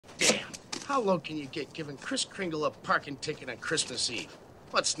How low can you get giving Kris Kringle a parking ticket on Christmas Eve?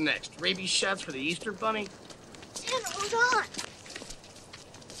 What's next? Rabies shots for the Easter Bunny? Dad, hold on.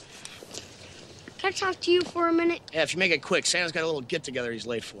 Can I talk to you for a minute? Yeah, if you make it quick, Santa's got a little get-together he's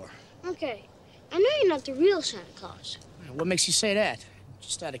late for. Okay. I know you're not the real Santa Claus. What makes you say that?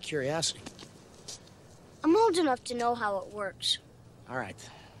 Just out of curiosity. I'm old enough to know how it works. All right.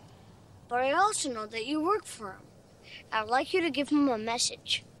 But I also know that you work for him. I'd like you to give him a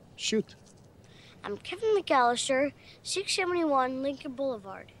message. Shoot. I'm Kevin McAllister, 671 Lincoln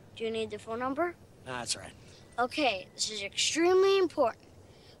Boulevard. Do you need the phone number? Nah, that's all right. Okay, this is extremely important.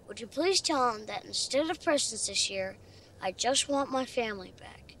 Would you please tell him that instead of presents this year, I just want my family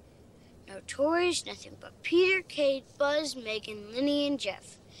back. No toys, nothing but Peter, Kate, Buzz, Megan, Linny, and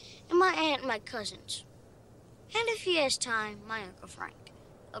Jeff. And my aunt and my cousins. And if he has time, my Uncle Frank.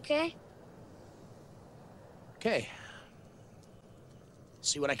 Okay? Okay.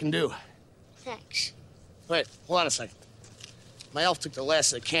 See what I can do. Thanks. Wait, hold on a second. My elf took the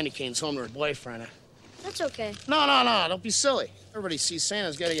last of the candy canes home to her boyfriend. That's okay. No, don't be silly. Everybody sees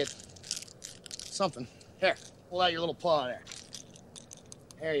Santa's got to get something. Here, pull out your little paw there.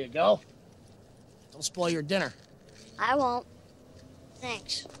 There you go. Don't spoil your dinner. I won't.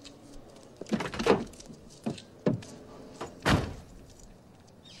 Thanks.